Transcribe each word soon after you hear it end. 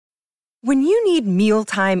When you need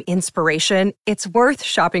mealtime inspiration, it's worth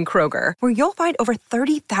shopping Kroger, where you'll find over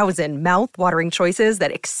 30,000 mouth-watering choices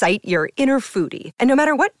that excite your inner foodie. And no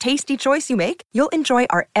matter what tasty choice you make, you'll enjoy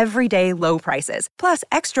our everyday low prices, plus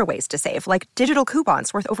extra ways to save, like digital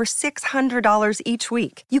coupons worth over $600 each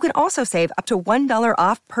week. You can also save up to $1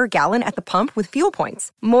 off per gallon at the pump with fuel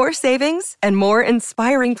points. More savings and more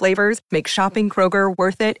inspiring flavors make shopping Kroger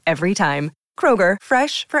worth it every time. Kroger,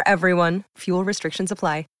 fresh for everyone. Fuel restrictions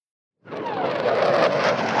apply.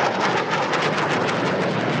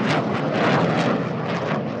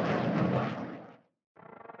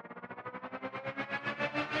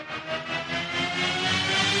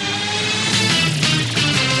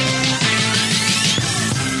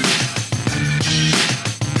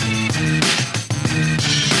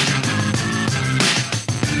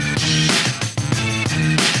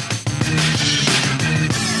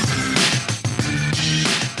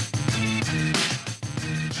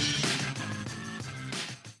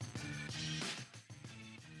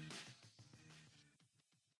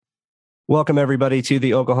 Welcome, everybody, to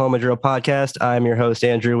the Oklahoma Drill Podcast. I'm your host,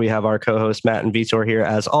 Andrew. We have our co-hosts, Matt and Vitor, here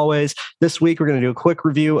as always. This week, we're going to do a quick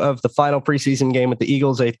review of the final preseason game with the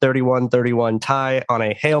Eagles, a 31-31 tie on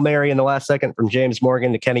a Hail Mary in the last second from James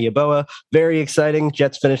Morgan to Kenny Yeboah. Very exciting.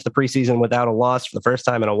 Jets finished the preseason without a loss for the first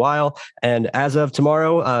time in a while. And as of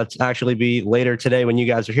tomorrow, to actually be later today when you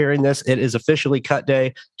guys are hearing this, it is officially cut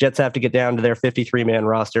day. Jets have to get down to their 53-man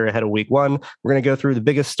roster ahead of week one. We're going to go through the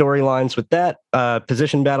biggest storylines with that,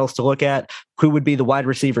 position battles to look at, who would be the wide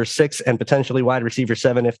receiver 6 and potentially wide receiver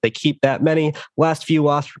 7 if they keep that many. Last few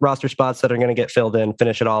roster spots that are going to get filled in,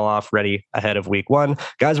 finish it all off ready ahead of week one.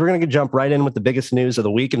 Guys, we're going to jump right in with the biggest news of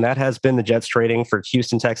the week, and that has been the Jets trading for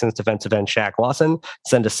Houston Texans defensive end Shaq Lawson.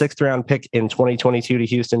 Send a 6th-round pick in 2022 to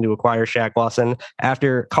Houston to acquire Shaq Lawson.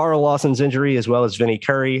 After Carl Lawson's injury, as well as Vinny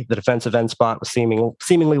Curry, the defensive end spot was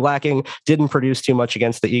seemingly lacking, didn't produce too much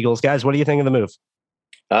against the Eagles. Guys, what do you think of the move?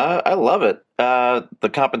 I love it. The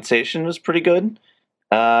compensation was pretty good.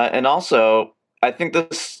 And also, I think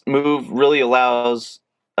this move really allows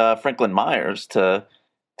Franklin Myers to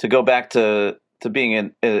go back to being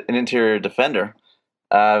an interior defender.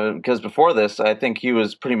 Because before this, I think he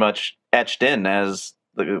was pretty much etched in as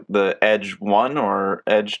the edge 1 or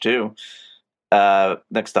edge 2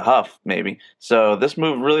 next to Huff, maybe. So this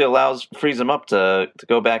move really frees him up to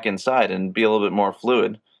go back inside and be a little bit more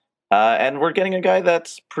fluid. And we're getting a guy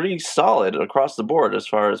that's pretty solid across the board as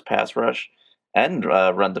far as pass rush and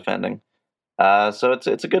run defending. So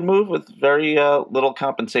it's a good move with very little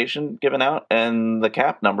compensation given out, and the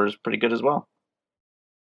cap number is pretty good as well.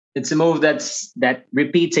 It's a move that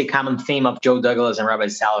repeats a common theme of Joe Douglas and Robert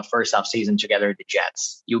Saleh first offseason together at the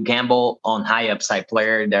Jets. You gamble on high upside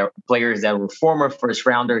players that were former first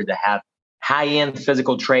rounders that have high end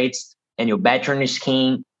physical traits, and you bet on your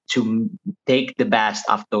scheme to take the best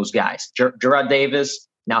of those guys. Gerard Davis,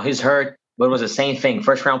 now he's hurt, but it was the same thing.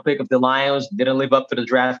 First round pick of the Lions, didn't live up to the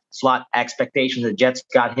draft slot expectations. The Jets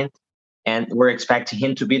got him, and we're expecting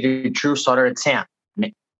him to be the true starter at Sam.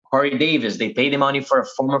 Corey Davis, they paid him money for a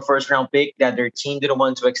former first round pick that their team didn't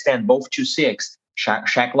want to extend, both to 6.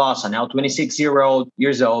 Shaq Lawson, now 26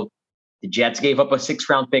 years old. The Jets gave up a 6th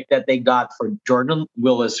round pick that they got for Jordan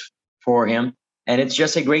Willis for him. And it's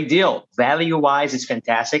just a great deal. Value-wise, it's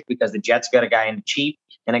fantastic because the Jets got a guy in the cheap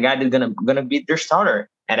and a guy that's gonna be their starter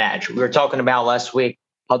at edge. We were talking about last week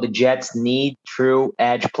how the Jets need true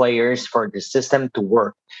edge players for the system to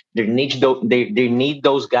work. They need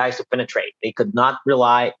those guys to penetrate. They could not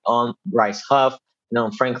rely on Bryce Huff and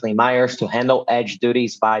on Franklin Myers to handle edge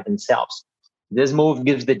duties by themselves. This move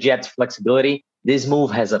gives the Jets flexibility. This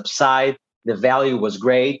move has upside. The value was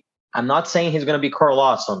great. I'm not saying he's going to be Carl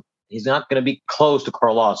Lawson. He's not going to be close to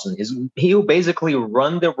Carl Lawson. He'll basically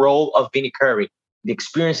run the role of Vinny Curry, the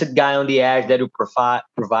experienced guy on the edge that will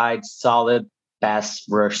provide solid pass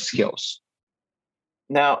rush skills.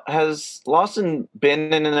 Now, has Lawson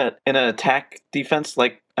been in an attack defense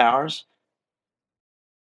like ours?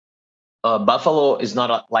 Buffalo is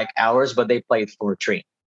not like ours, but they played 4-3.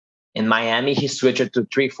 In Miami, he switched it to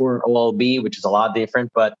 3-4 OLB, which is a lot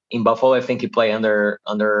different. But in Buffalo, I think he played under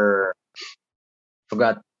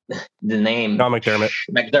forgot the name. Sean McDermott.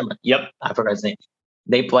 McDermott. Yep, I forgot his name.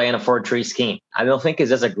 They play in a 4-3 scheme. I don't think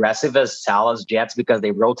it's as aggressive as Saleh's Jets because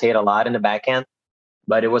they rotate a lot in the back end,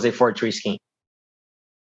 but it was a 4-3 scheme.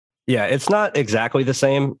 Yeah, it's not exactly the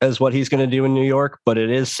same as what he's going to do in New York, but it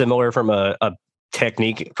is similar from a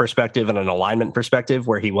technique perspective and an alignment perspective,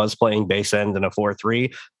 where he was playing base end in a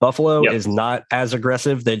 4-3. Buffalo is not as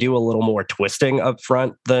aggressive. They do a little more twisting up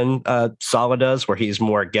front than Saleh does, where he's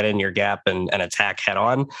more get in your gap and attack head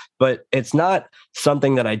on. But it's not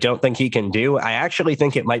something that I don't think he can do. I actually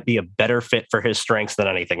think it might be a better fit for his strengths than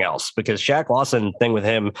anything else, because Shaq Lawson, thing with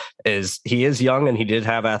him is he is young and he did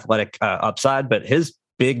have athletic upside, but his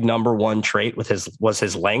big number one trait was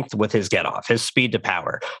his length with his get off, his speed to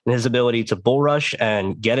power, and his ability to bull rush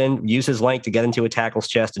and use his length to get into a tackle's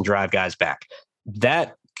chest and drive guys back.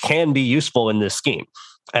 That can be useful in this scheme.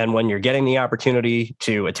 And when you're getting the opportunity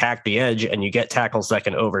to attack the edge and you get tackles that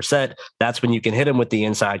can overset, that's when you can hit him with the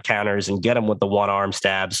inside counters and get him with the one arm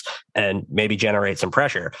stabs and maybe generate some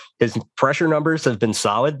pressure. His pressure numbers have been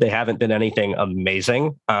solid. They haven't been anything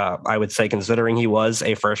amazing. I would say, considering he was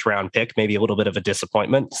a first round pick, maybe a little bit of a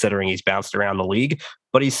disappointment considering he's bounced around the league,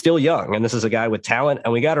 but he's still young. And this is a guy with talent.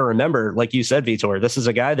 And we got to remember, like you said, Vitor, this is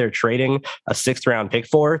a guy they're trading a 6th round pick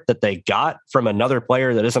for that they got from another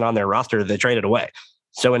player that isn't on their roster that they traded away.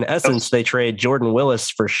 So in essence, they trade Jordan Willis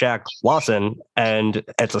for Shaq Lawson, and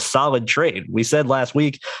it's a solid trade. We said last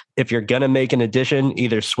week, if you're going to make an addition,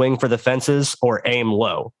 either swing for the fences or aim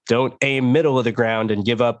low. Don't aim middle of the ground and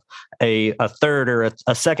give up a third or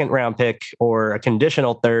a second round pick or a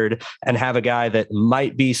conditional third and have a guy that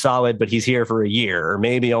might be solid, but he's here for a year or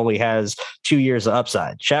maybe only has 2 years of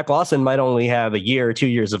upside. Shaq Lawson might only have a year or 2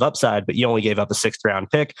 years of upside, but you only gave up a 6th round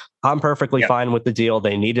pick. I'm perfectly fine with the deal.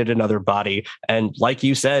 They needed another body. And like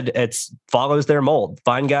you said, it's follows their mold.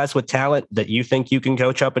 Find guys with talent that you think you can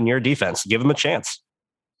coach up in your defense. Give them a chance.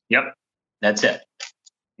 Yep. That's it.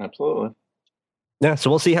 Absolutely. Yeah,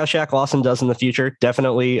 so we'll see how Shaq Lawson does in the future.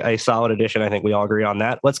 Definitely a solid addition. I think we all agree on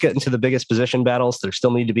that. Let's get into the biggest position battles that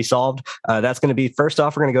still need to be solved. That's going to be, first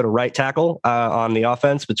off, we're going to go to right tackle on the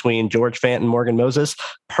offense between George Fant and Morgan Moses.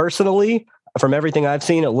 Personally, from everything I've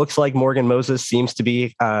seen, it looks like Morgan Moses seems to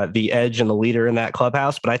be the edge and the leader in that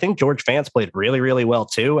clubhouse. But I think George Fant's played really, really well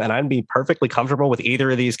too. And I'd be perfectly comfortable with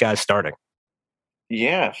either of these guys starting.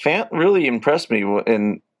 Yeah, Fant really impressed me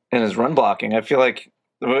in his run blocking. I feel like,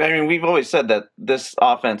 we've always said that this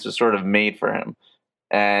offense is sort of made for him,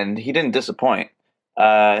 and he didn't disappoint.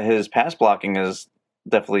 His pass blocking has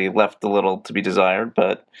definitely left a little to be desired,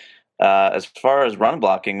 but as far as run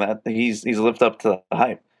blocking, that he's lived up to the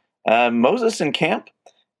hype. Moses in camp,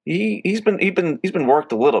 he's been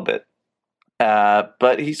worked a little bit,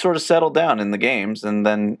 but he sort of settled down in the games, and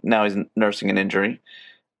then now he's nursing an injury.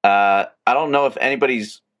 I don't know if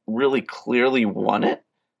anybody's really clearly won it.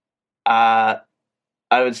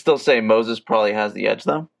 I would still say Moses probably has the edge,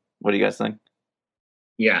 though. What do you guys think?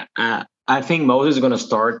 Yeah, I think Moses is going to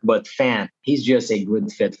start, but Fant, he's just a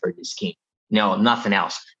good fit for this scheme. No, nothing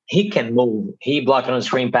else. He can move. He blocked on a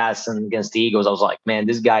screen pass against the Eagles. I was like, man,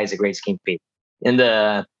 this guy is a great scheme fit. In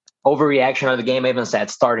the overreaction of the game, I even said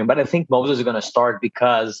starting, but I think Moses is going to start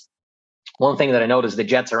because one thing that I noticed, the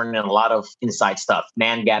Jets are running a lot of inside stuff,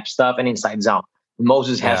 man gap stuff, and inside zone.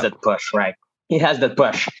 Moses has that push, right? He has that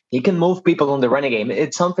push. He can move people in the running game.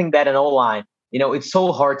 It's something that in O-line, it's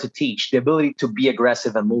so hard to teach, the ability to be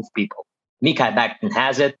aggressive and move people. Mekhi Becton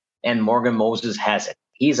has it, and Morgan Moses has it.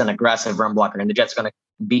 He's an aggressive run blocker, and the Jets are going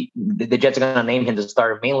to name him the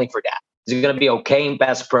starter mainly for that. He's going to be okay in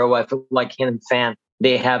pass pro. I feel like him and Fant,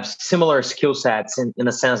 they have similar skill sets in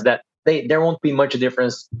the sense that there won't be much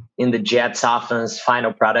difference in the Jets' offense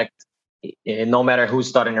final product, no matter who's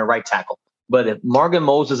starting a right tackle. But Morgan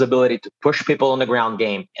Moses' ability to push people on the ground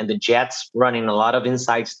game and the Jets running a lot of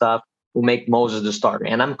inside stuff will make Moses the starter.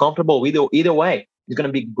 And I'm comfortable with either way. It's going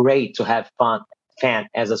to be great to have Fant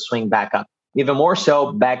as a swing backup. Even more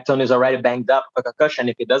so, Becton is already banged up with a concussion.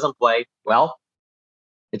 If he doesn't play, well,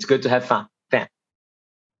 it's good to have Fant.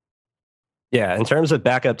 Yeah, in terms of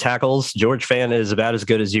backup tackles, George Fant is about as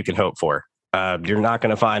good as you can hope for. You're not going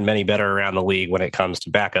to find many better around the league when it comes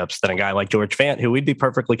to backups than a guy like George Fant, who we'd be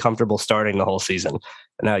perfectly comfortable starting the whole season.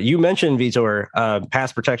 Now, you mentioned, Vitor,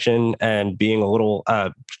 pass protection and being a little,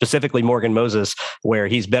 specifically Morgan Moses, where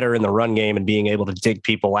he's better in the run game and being able to dig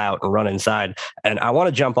people out and run inside. And I want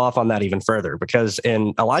to jump off on that even further because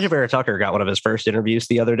Elijah Vera Tucker got one of his first interviews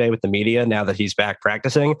the other day with the media now that he's back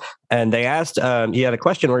practicing. And they asked, he had a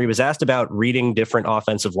question where he was asked about reading different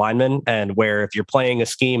offensive linemen and where if you're playing a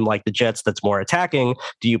scheme like the Jets that's more attacking,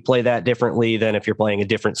 do you play that differently than if you're playing a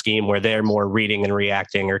different scheme where they're more reading and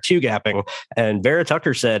reacting or two-gapping? And Vera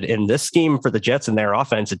Tucker said in this scheme for the Jets and their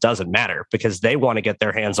offense, it doesn't matter because they want to get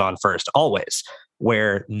their hands on first, always.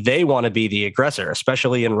 where they want to be the aggressor,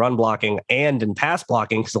 especially in run blocking and in pass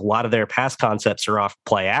blocking, because a lot of their pass concepts are off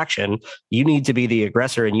play action. You need to be the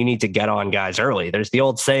aggressor and you need to get on guys early. There's the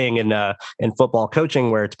old saying in football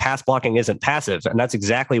coaching where it's pass blocking isn't passive. And that's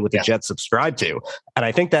exactly what the Jets subscribe to. And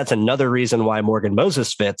I think that's another reason why Morgan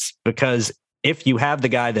Moses fits, because if you have the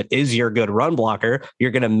guy that is your good run blocker,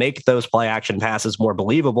 you're going to make those play action passes more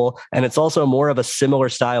believable. And it's also more of a similar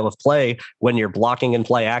style of play when you're blocking in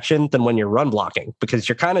play action than when you're run blocking, because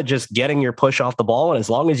you're kind of just getting your push off the ball. And as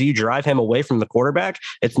long as you drive him away from the quarterback,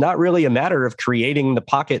 it's not really a matter of creating the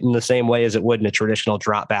pocket in the same way as it would in a traditional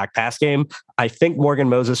drop back pass game. I think Morgan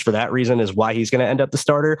Moses, for that reason, is why he's going to end up the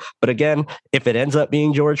starter. But again, if it ends up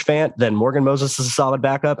being George Fant, then Morgan Moses is a solid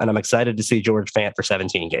backup. And I'm excited to see George Fant for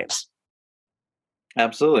 17 games.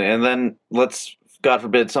 Absolutely. And then let's, God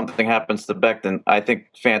forbid, something happens to Becton. I think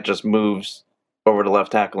Fant just moves over to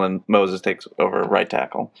left tackle and Moses takes over right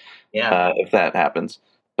tackle. Yeah. If that happens.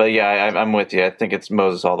 But yeah, I'm with you. I think it's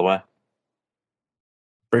Moses all the way.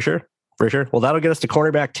 For sure. Well, that'll get us to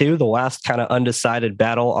cornerback 2, the last kind of undecided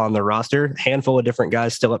battle on the roster. Handful of different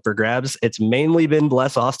guys still up for grabs. It's mainly been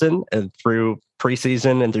Bless Austin, and through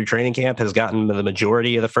preseason and through training camp has gotten the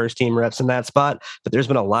majority of the first team reps in that spot. But there's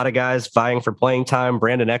been a lot of guys vying for playing time.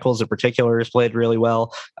 Brandon Echols in particular has played really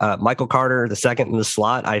well. Michael Carter, the second in the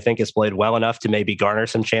slot, I think has played well enough to maybe garner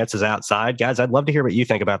some chances outside. Guys, I'd love to hear what you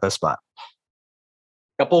think about this spot.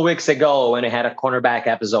 A couple of weeks ago, when I had a cornerback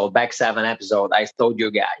episode, back 7 episode, I told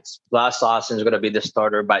you guys, Bless Austin is going to be the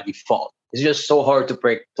starter by default. It's just so hard to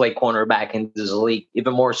play cornerback in this league,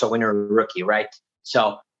 even more so when you're a rookie, right?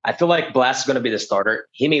 So I feel like Bless is going to be the starter.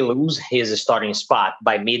 He may lose his starting spot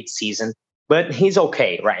by mid-season, but he's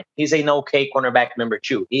okay, right? He's an okay cornerback number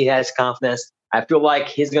 2. He has confidence. I feel like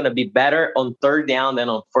he's going to be better on third down than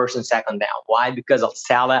on first and second down. Why? Because of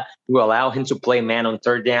Saleh will allow him to play man on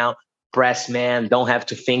third down. Press man, don't have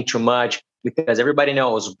to think too much, because everybody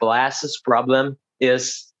knows Blast's problem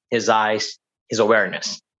is his eyes, his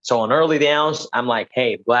awareness. So on early downs, I'm like,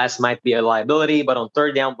 hey, Blast might be a liability, but on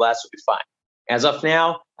third down, Blast will be fine. As of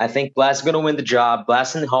now, I think Blast is going to win the job.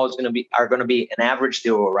 Blast and Hall are going to be an average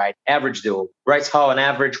duo, right? Average duo. Bryce Hall, an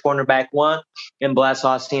average cornerback 1, and Bless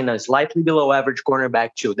Austin, a slightly below average cornerback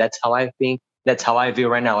 2. That's how I think. That's how I view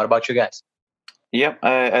right now. What about you guys? Yep,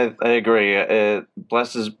 I agree.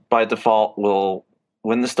 Bless by default will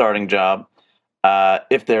win the starting job.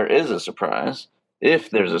 If there's a surprise,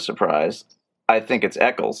 I think it's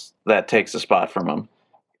Echols that takes the spot from him.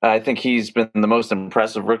 I think he's been the most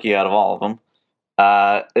impressive rookie out of all of them.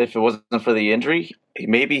 If it wasn't for the injury,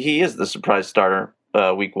 maybe he is the surprise starter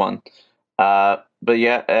week 1. But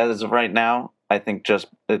yeah, as of right now, I think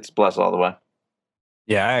it's Bless all the way.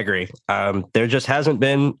 Yeah, I agree. There just hasn't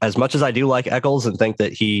been, as much as I do like Echols and think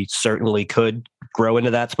that he certainly could grow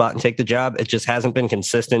into that spot and take the job, it just hasn't been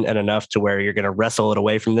consistent and enough to where you're going to wrestle it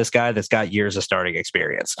away from this guy that's got years of starting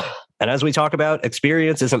experience. And as we talk about,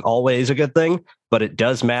 experience isn't always a good thing, but it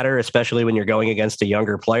does matter, especially when you're going against a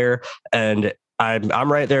younger player. And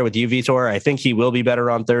I'm right there with you, Vitor. I think he will be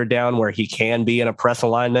better on third down, where he can be in a press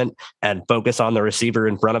alignment and focus on the receiver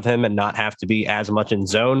in front of him and not have to be as much in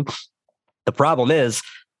zone. The problem is,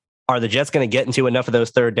 are the Jets going to get into enough of those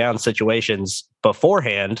third down situations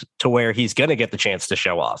beforehand to where he's going to get the chance to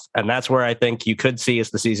show off? And that's where I think you could see as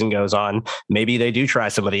the season goes on, maybe they do try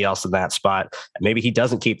somebody else in that spot. Maybe he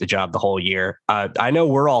doesn't keep the job the whole year. I know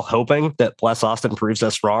we're all hoping that Bless Austin proves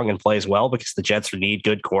us wrong and plays well, because the Jets need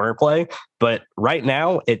good corner play. But right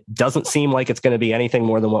now, it doesn't seem like it's going to be anything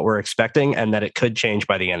more than what we're expecting, and that it could change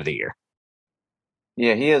by the end of the year.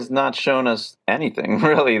 Yeah, he has not shown us anything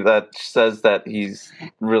really that says that he's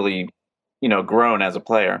really, grown as a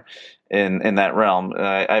player in that realm.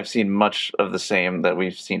 I've seen much of the same that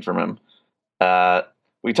we've seen from him.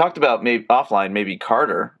 We talked about maybe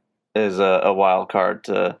Carter is a wild card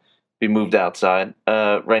to be moved outside.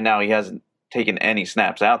 Right now, he hasn't taken any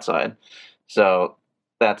snaps outside, so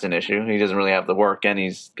that's an issue. He doesn't really have the work, and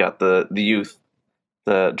he's got the youth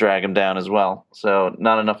to drag him down as well. So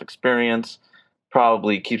not enough experience.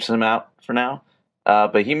 Probably keeps him out for now,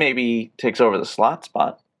 but he maybe takes over the slot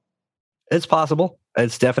spot. It's possible.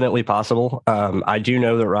 It's definitely possible. I do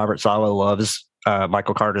know that Robert Saleh loves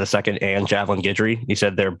Michael Carter II and Javelin Guidry. He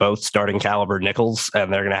said they're both starting caliber nickels,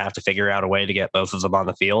 and they're going to have to figure out a way to get both of them on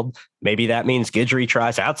the field. Maybe that means Guidry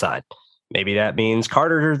tries outside. Maybe that means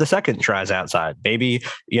Carter II tries outside. Maybe,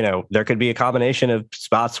 there could be a combination of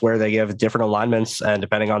spots where they have different alignments, and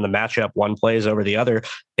depending on the matchup, one plays over the other.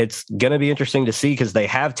 It's going to be interesting to see, because they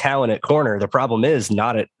have talent at corner. The problem is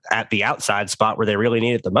not at the outside spot where they really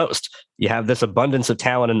need it the most. You have this abundance of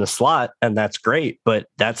talent in the slot, and that's great, but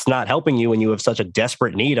that's not helping you when you have such a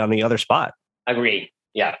desperate need on the other spot. Agree.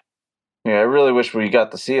 Yeah. Yeah, I really wish we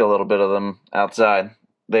got to see a little bit of them outside.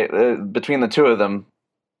 They between the two of them,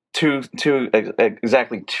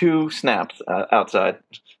 exactly two snaps outside.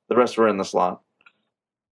 The rest were in the slot.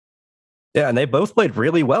 Yeah, and they both played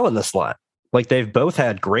really well in the slot. Like they've both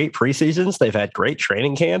had great preseasons. They've had great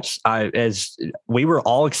training camps. As we were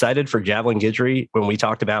all excited for Javelin Guidry when we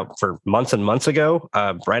talked about for months and months ago,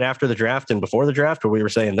 right after the draft and before the draft, where we were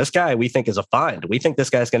saying this guy we think is a find. We think this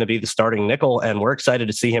guy's going to be the starting nickel, and we're excited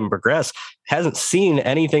to see him progress. Hasn't seen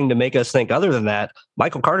anything to make us think other than that.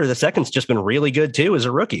 Michael Carter II's just been really good too as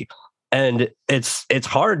a rookie. And it's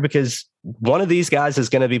hard because one of these guys is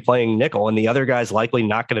going to be playing nickel and the other guy's likely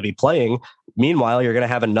not going to be playing. Meanwhile, you're going to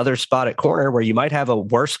have another spot at corner where you might have a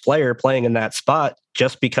worse player playing in that spot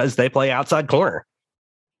just because they play outside corner.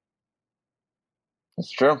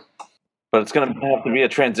 That's true. But it's going to have to be a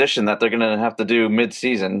transition that they're going to have to do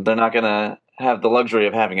mid-season. They're not going to have the luxury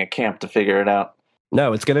of having a camp to figure it out.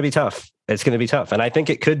 No, it's going to be tough. It's going to be tough. And I think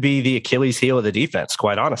it could be the Achilles heel of the defense,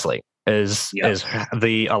 quite honestly. Is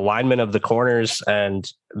the alignment of the corners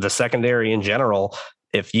and the secondary in general.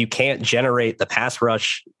 If you can't generate the pass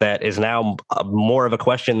rush that is now more of a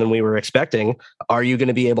question than we were expecting, are you going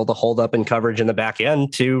to be able to hold up in coverage in the back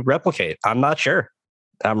end to replicate? I'm not sure.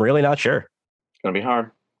 I'm really not sure. It's going to be hard.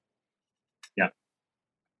 Yeah.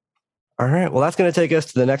 All right. Well, that's going to take us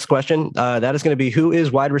to the next question. That is going to be who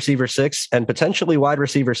is wide receiver 6 and potentially wide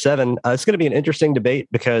receiver 7. It's going to be an interesting debate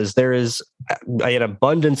because there is an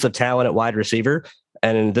abundance of talent at wide receiver.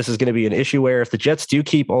 And this is going to be an issue where if the Jets do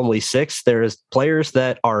keep only 6, there's players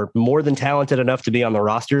that are more than talented enough to be on the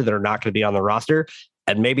roster that are not going to be on the roster.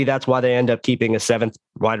 And maybe that's why they end up keeping a 7th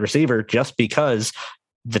wide receiver, just because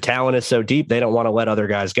the talent is so deep, they don't want to let other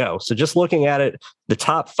guys go. So just looking at it, the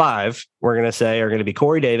top 5, we're going to say, are going to be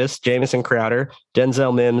Corey Davis, Jamison Crowder,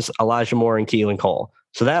 Denzel Mims, Elijah Moore, and Keelan Cole.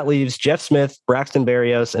 So that leaves Jeff Smith, Braxton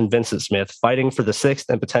Berrios, and Vincent Smith fighting for the 6th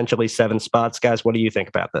and potentially 7th spots. Guys, what do you think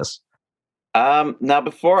about this? Now,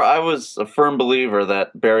 before I was a firm believer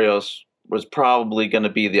that Berrios was probably going to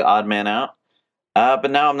be the odd man out,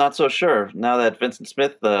 but now I'm not so sure. Now that Vincent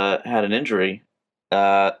Smith had an injury,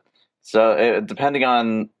 depending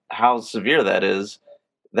on how severe that is,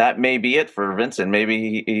 that may be it for Vincent.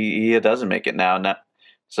 Maybe he doesn't make it now.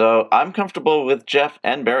 So I'm comfortable with Jeff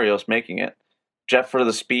and Berrios making it. Jeff for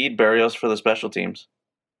the speed, Berrios for the special teams.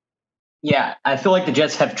 Yeah, I feel like the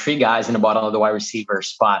Jets have 3 guys in the bottom of the wide receiver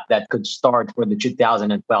spot that could start for the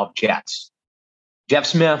 2012 Jets. Jeff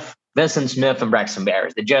Smith, Vincent Smith, and Braxton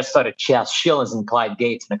Berrios. The Jets started Chas Schillens and Clyde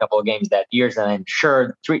Gates in a couple of games that year, and I'm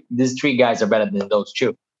sure these 3 guys are better than those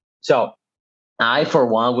 2. So I, for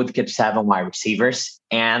one, would keep 7 wide receivers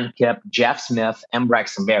and keep Jeff Smith and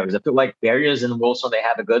Braxton Berrios. I feel like Berrios and Wilson, they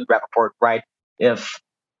have a good rapport, right? If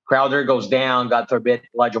Crowder goes down, God forbid,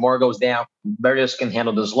 Elijah Moore goes down, Berrios can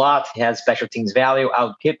handle the slot. He has special teams value.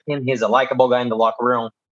 I'll keep him. He's a likable guy in the locker room.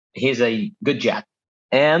 He's a good Jet.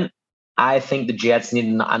 And I think the Jets need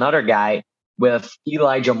another guy with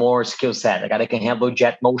Elijah Moore's skill set. A guy that can handle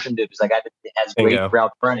jet motion dudes. A guy that has great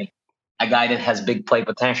route running. A guy that has big play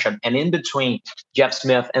potential. And in between Jeff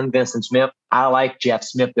Smith and Vincent Smith, I like Jeff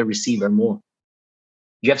Smith, the receiver, more.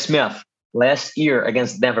 Jeff Smith, last year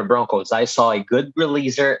against the Denver Broncos, I saw a good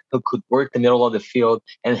releaser who could work the middle of the field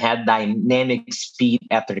and had dynamic speed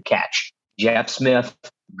after the catch. Jeff Smith,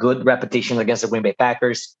 good repetitions against the Green Bay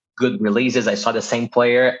Packers, good releases. I saw the same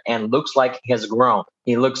player and looks like he has grown.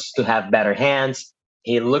 He looks to have better hands.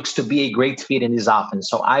 He looks to be a great fit in this offense.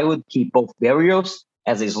 So I would keep both Berrios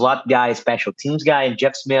as a slot guy, special teams guy, and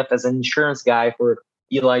Jeff Smith as an insurance guy for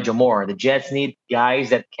Elijah Moore. The Jets need guys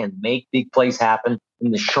that can make big plays happen in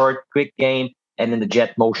the short, quick game and in the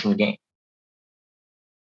jet motion game.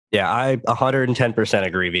 Yeah, I 110%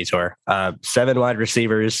 agree, Vitor. 7 wide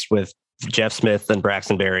receivers with Jeff Smith and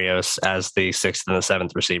Braxton Berrios as the 6th and the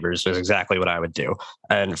 7th receivers is exactly what I would do.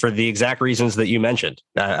 And for the exact reasons that you mentioned,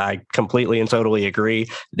 I completely and totally agree.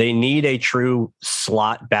 They need a true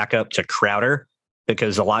slot backup to Crowder,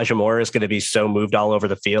 because Elijah Moore is going to be so moved all over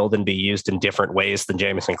the field and be used in different ways than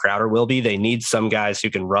Jamison Crowder will be. They need some guys who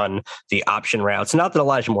can run the option routes. Not that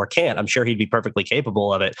Elijah Moore can't. I'm sure he'd be perfectly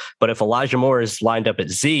capable of it. But if Elijah Moore is lined up at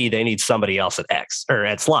Z, they need somebody else at X or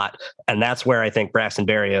at slot. And that's where I think Braxton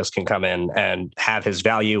Berrios can come in and have his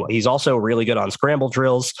value. He's also really good on scramble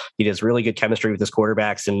drills. He does really good chemistry with his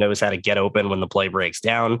quarterbacks and knows how to get open when the play breaks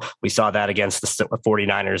down. We saw that against the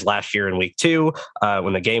 49ers last year in week 2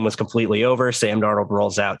 when the game was completely over. Sam Darnold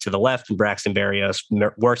rolls out to the left and Braxton Berrios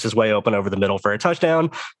works his way open over the middle for a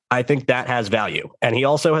touchdown. I think that has value. And he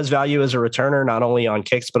also has value as a returner, not only on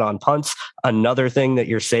kicks, but on punts. Another thing that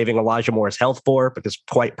you're saving Elijah Moore's health for, because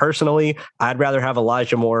quite personally, I'd rather have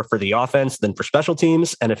Elijah Moore for the offense than for special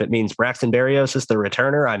teams. And if it means Braxton Berrios is the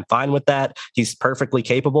returner, I'm fine with that. He's perfectly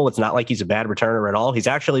capable. It's not like he's a bad returner at all. He's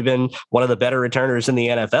actually been one of the better returners in the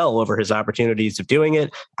NFL over his opportunities of doing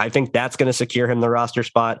it. I think that's going to secure him the roster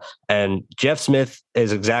spot. And Jeff Smith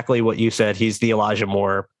is exactly what you said. He's the Elijah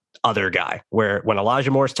Moore other guy, where when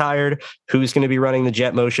Elijah Moore's tired, who's going to be running the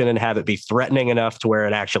jet motion and have it be threatening enough to where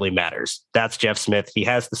it actually matters? That's Jeff Smith. He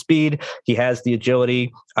has the speed. He has the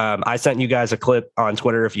agility. I sent you guys a clip on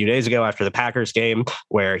Twitter a few days ago after the Packers game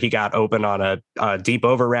where he got open on a deep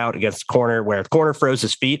over route against the corner where the corner froze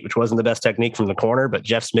his feet, which wasn't the best technique from the corner, but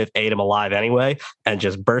Jeff Smith ate him alive anyway and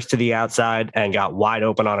just burst to the outside and got wide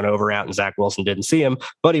open on an over route, and Zach Wilson didn't see him,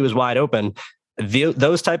 but he was wide open.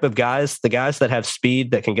 Those type of guys, the guys that have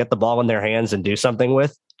speed, that can get the ball in their hands and do something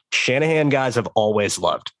with, Shanahan guys have always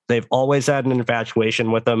loved. They've always had an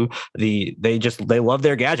infatuation with them. They love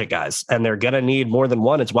their gadget guys, and they're going to need more than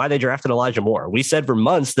one. It's why they drafted Elijah Moore. We said for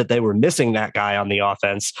months that they were missing that guy on the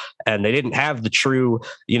offense, and they didn't have the true,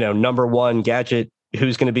 number one gadget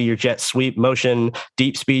who's going to be your jet sweep motion,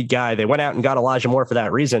 deep speed guy. They went out and got Elijah Moore for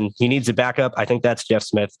that reason. He needs a backup. I think that's Jeff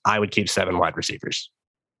Smith. I would keep 7 wide receivers.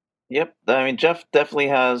 Yep. I mean, Jeff definitely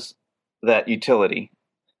has that utility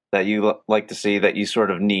that you like to see, that you sort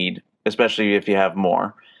of need, especially if you have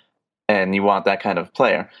more and you want that kind of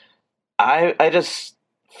player. I just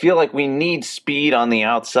feel like we need speed on the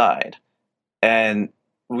outside, and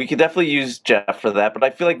we could definitely use Jeff for that, but I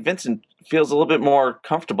feel like Vincent feels a little bit more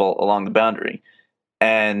comfortable along the boundary.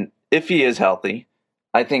 And if he is healthy,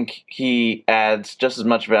 I think he adds just as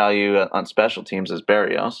much value on special teams as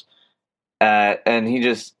Berrios. And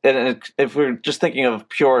if we're just thinking of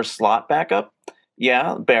pure slot backup,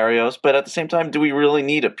 yeah, Berrios. But at the same time, do we really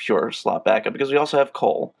need a pure slot backup? Because we also have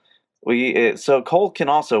Cole. So Cole can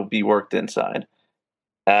also be worked inside.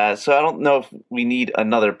 So I don't know if we need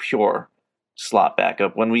another pure slot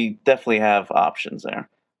backup when we definitely have options there.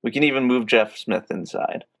 We can even move Jeff Smith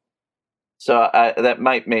inside. So that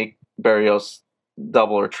might make Berrios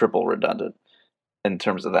double or triple redundant in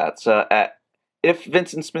terms of that. So if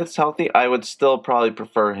Vincent Smith's healthy, I would still probably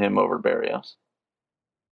prefer him over Berrios.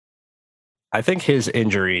 I think his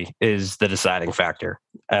injury is the deciding factor,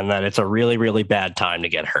 and that it's a really, really bad time to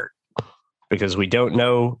get hurt, because we don't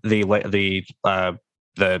know the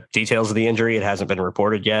details of the injury. It hasn't been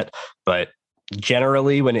reported yet, but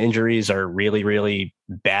generally when injuries are really, really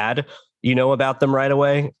bad, you know about them right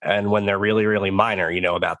away. And when they're really, really minor, you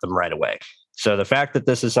know about them right away. So the fact that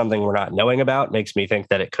this is something we're not knowing about makes me think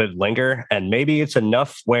that it could linger. And maybe it's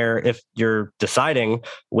enough where if you're deciding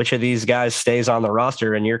which of these guys stays on the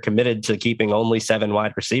roster and you're committed to keeping only 7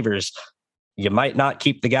 wide receivers, you might not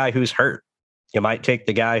keep the guy who's hurt. You might take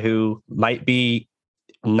the guy who might be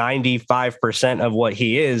 95% of what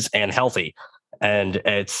he is and healthy. And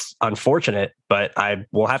it's unfortunate, but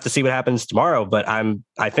we'll have to see what happens tomorrow. But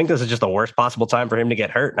I think this is just the worst possible time for him to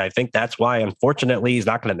get hurt. And I think that's why, unfortunately, he's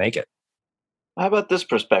not going to make it. How about this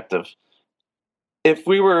perspective? If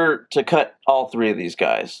we were to cut all 3 of these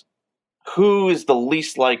guys, who is the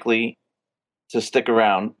least likely to stick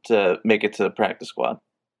around to make it to the practice squad?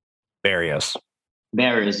 Berrios,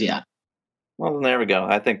 yeah. Well, then there we go.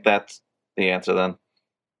 I think that's the answer then.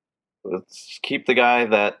 Let's keep the guy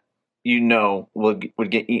that would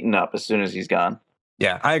get eaten up as soon as he's gone.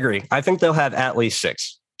 Yeah, I agree. I think they'll have at least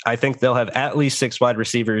 6. I think they'll have at least 6 wide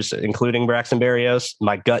receivers, including Braxton Berrios.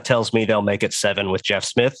 My gut tells me they'll make it 7 with Jeff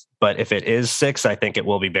Smith. But if it is 6, I think it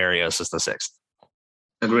will be Berrios as the 6th.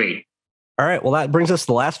 Agreed. All right. Well, that brings us to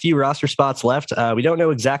the last few roster spots left. We don't know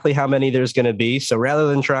exactly how many there's going to be. So rather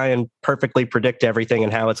than try and perfectly predict everything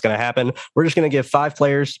and how it's going to happen, we're just going to give 5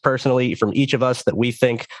 players personally from each of us that we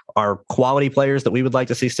think are quality players that we would like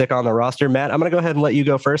to see stick on the roster. Matt, I'm going to go ahead and let you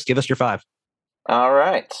go first. Give us your 5. All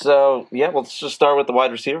right. So, let's just start with the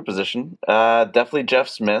wide receiver position. Definitely Jeff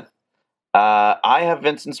Smith. I have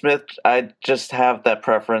Vincent Smith. I just have that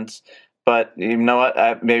preference. But you know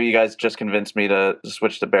what? Maybe you guys just convinced me to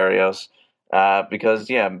switch to Berrios. Because,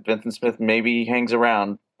 Vincent Smith maybe hangs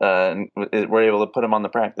around and we're able to put him on the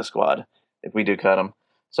practice squad if we do cut him.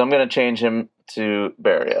 So I'm going to change him to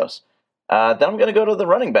Berrios. Then I'm going to go to the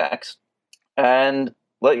running backs. And,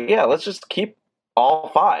 let's just keep all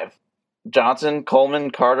 5. Johnson,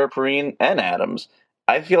 Coleman, Carter, Perine, and Adams.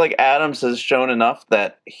 I feel like Adams has shown enough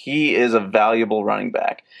that he is a valuable running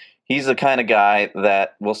back. He's the kind of guy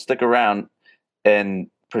that will stick around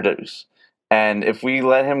and produce. And if we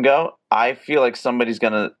let him go, I feel like somebody's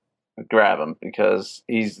going to grab him because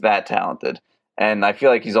he's that talented. And I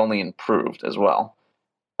feel like he's only improved as well.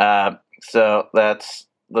 So that's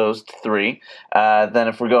those three. Then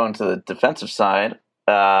if we're going to the defensive side,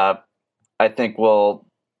 I think we'll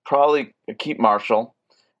probably keep Marshall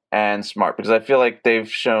and Smart because I feel like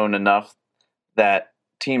they've shown enough that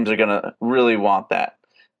teams are going to really want that.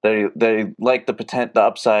 They like the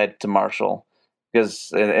upside to Marshall because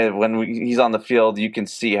when he's on the field, you can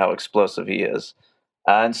see how explosive he is.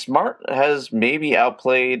 And Smart has maybe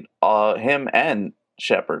outplayed him and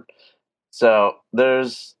Shepard. So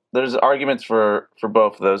there's arguments for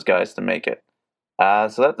both of those guys to make it.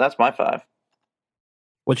 So that's my 5.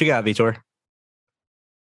 What you got, Vitor?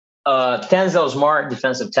 Tanzel Smart,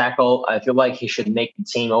 defensive tackle. I feel like he should make the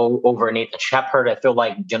team over Nathan Shepard. I feel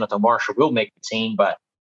like Jonathan Marshall will make the team, but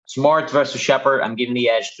Smart versus Shepard, I'm giving the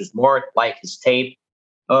edge to Smart, like his tape.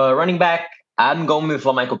 Running back, I'm going with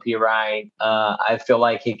LaMichael Pirine. I feel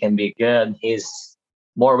like he can be good. He's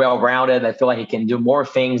more well-rounded. I feel like he can do more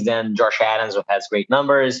things than Josh Adams, who has great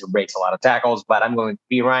numbers, who breaks a lot of tackles, but I'm going with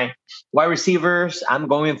Pirine. Wide receivers, I'm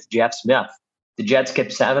going with Jeff Smith. The Jets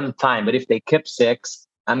kept 7 time, but if they kept 6,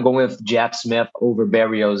 I'm going with Jeff Smith over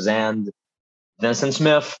Berrios and Vincent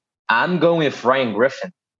Smith. I'm going with Ryan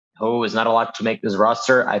Griffin, who is not allowed to make this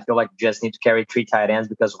roster. I feel like you just need to carry 3 tight ends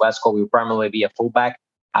because Westcott will primarily be a fullback.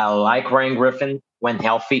 I like Ryan Griffin when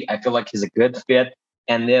healthy. I feel like he's a good fit.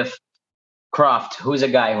 And if Croft, who's a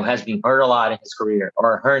guy who has been hurt a lot in his career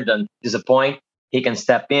or Herndon disappoint, he can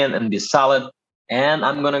step in and be solid. And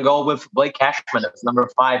I'm going to go with Blake Cashman. That's number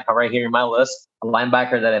 5 right here in my list. A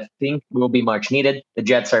linebacker that I think will be much needed. The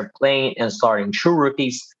Jets are playing and starting 2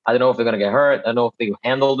 rookies. I don't know if they're going to get hurt. I don't know if they will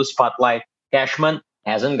handle the spotlight. Cashman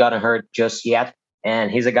hasn't gotten hurt just yet.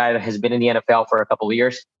 And he's a guy that has been in the NFL for a couple of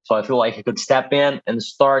years. So I feel like he could step in and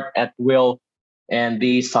start at will and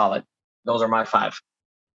be solid. Those are my 5.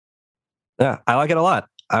 Yeah, I like it a lot.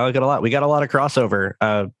 We got a lot of crossover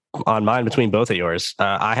on mine between both of yours.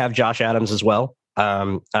 I have Josh Adams as well.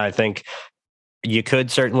 I think you could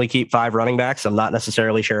certainly keep 5 running backs. I'm not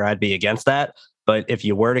necessarily sure I'd be against that. But if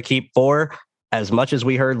you were to keep 4, as much as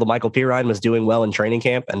we heard LaMichael Pirine was doing well in training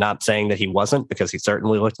camp, and not saying that he wasn't, because he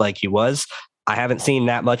certainly looked like he was, I haven't seen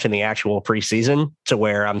that much in the actual preseason to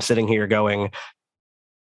where I'm sitting here going,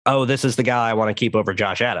 oh, this is the guy I want to keep over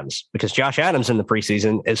Josh Adams, because Josh Adams in the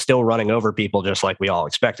preseason is still running over people just like we all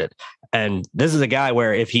expected. And this is a guy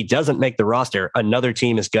where if he doesn't make the roster, another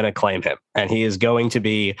team is going to claim him. And he is going to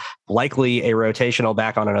be likely a rotational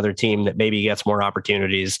back on another team that maybe gets more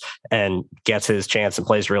opportunities and gets his chance and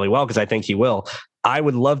plays really well, because I think he will. I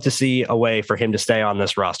would love to see a way for him to stay on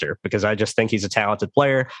this roster because I just think he's a talented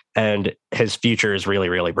player and his future is really,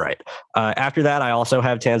 really bright. After that, I also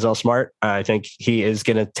have Tanzel Smart. I think he is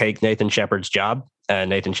going to take Nathan Shepard's job.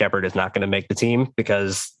 Nathan Shepard is not going to make the team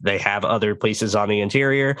because they have other pieces on the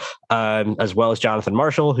interior, as well as Jonathan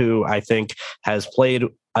Marshall, who I think has played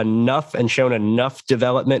enough and shown enough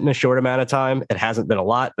development in a short amount of time. It hasn't been a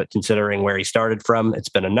lot, but considering where he started from, it's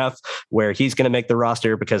been enough where he's going to make the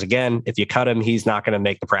roster because, again, if you cut him, he's not going to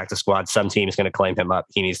make the practice squad. Some team is going to claim him up.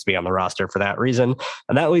 He needs to be on the roster for that reason.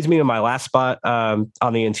 And that leads me to my last spot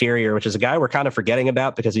on the interior, which is a guy we're kind of forgetting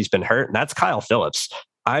about because he's been hurt, and that's Kyle Phillips.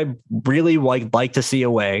 I really like to see a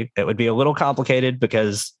way. It would be a little complicated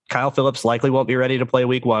because Kyle Phillips likely won't be ready to play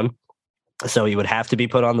week 1. So he would have to be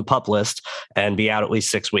put on the PUP list and be out at least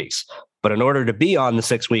 6 weeks. But in order to be on the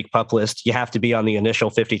 6-week PUP list, you have to be on the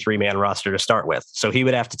initial 53-man roster to start with. So he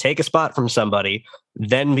would have to take a spot from somebody,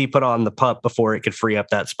 then be put on the PUP before it could free up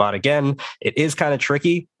that spot again. It is kind of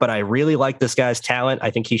tricky, but I really like this guy's talent.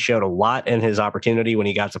 I think he showed a lot in his opportunity when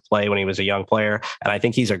he got to play when he was a young player. And I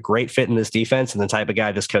think he's a great fit in this defense and the type of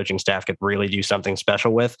guy this coaching staff could really do something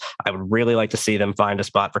special with. I would really like to see them find a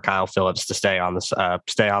spot for Kyle Phillips to stay on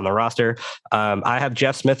the roster. I have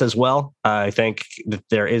Jeff Smith as well. I think that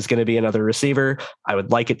there is going to be another receiver. I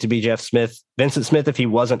would like it to be Jeff Smith. Vincent Smith, if he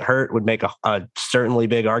wasn't hurt, would make a certainly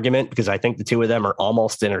big argument because I think the two of them are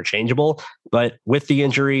almost interchangeable. But with the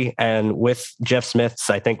injury and with Jeff Smith's,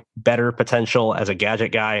 I think, better potential as a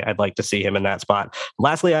gadget guy, I'd like to see him in that spot.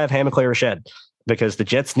 Lastly, I have Hamaclay Rashed because the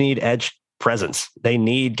Jets need edge presence. They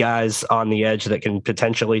need guys on the edge that can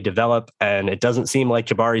potentially develop, and it doesn't seem like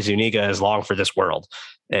Jabari Zuniga is long for this world.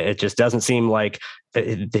 It just doesn't seem like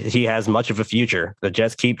he has much of a future. The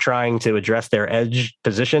Jets keep trying to address their edge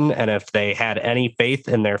position, and if they had any faith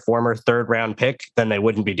in their former 3rd-round pick, then they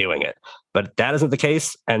wouldn't be doing it. But that isn't the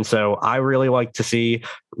case, and so I really like to see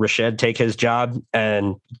Rashed take his job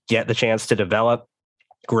and get the chance to develop,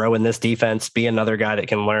 grow in this defense, be another guy that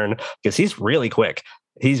can learn because he's really quick.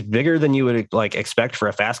 He's bigger than you would like expect for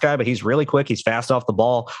a fast guy, but he's really quick. He's fast off the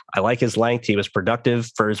ball. I like his length. He was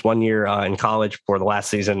productive for his 1 year in college for the last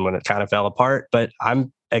season when it kind of fell apart, but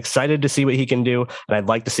I'm excited to see what he can do. And I'd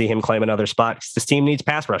like to see him claim another spot. This team needs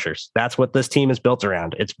pass rushers. That's what this team is built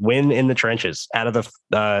around. It's win in the trenches. Out of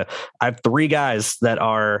the, I have 3 guys that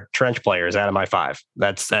are trench players out of my 5.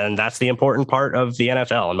 That's the important part of the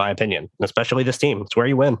NFL, in my opinion, especially this team. It's where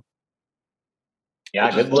you win.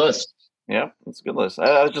 Yeah, good list. Yeah, that's a good list.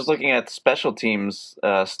 I was just looking at special teams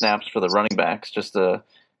snaps for the running backs just to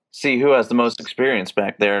see who has the most experience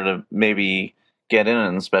back there to maybe get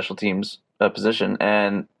in the special teams position.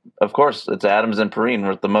 And, of course, it's Adams and Perrine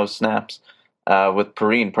with the most snaps, with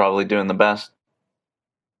Perrine probably doing the best.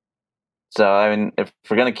 So, I mean, if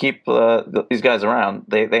we're going to keep these guys around,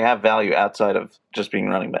 they have value outside of just being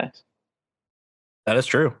running backs. That is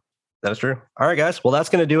true. That is true. All right, guys. Well, that's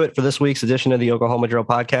going to do it for this week's edition of the Oklahoma Drill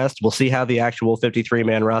Podcast. We'll see how the actual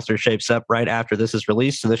 53-man roster shapes up right after this is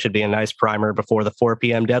released. So this should be a nice primer before the 4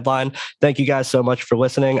 p.m. deadline. Thank you guys so much for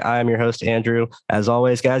listening. I am your host, Andrew. As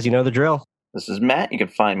always, guys, you know the drill. This is Matt. You can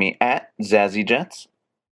find me at Zazzy Jets.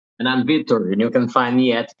 And I'm Vitor, and you can find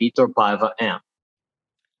me at Vitor Paiva M.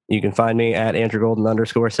 You can find me at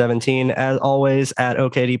AndrewGolden_17. As always, at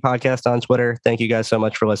OKD Podcast on Twitter. Thank you guys so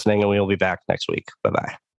much for listening, and we will be back next week.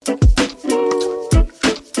 Bye-bye.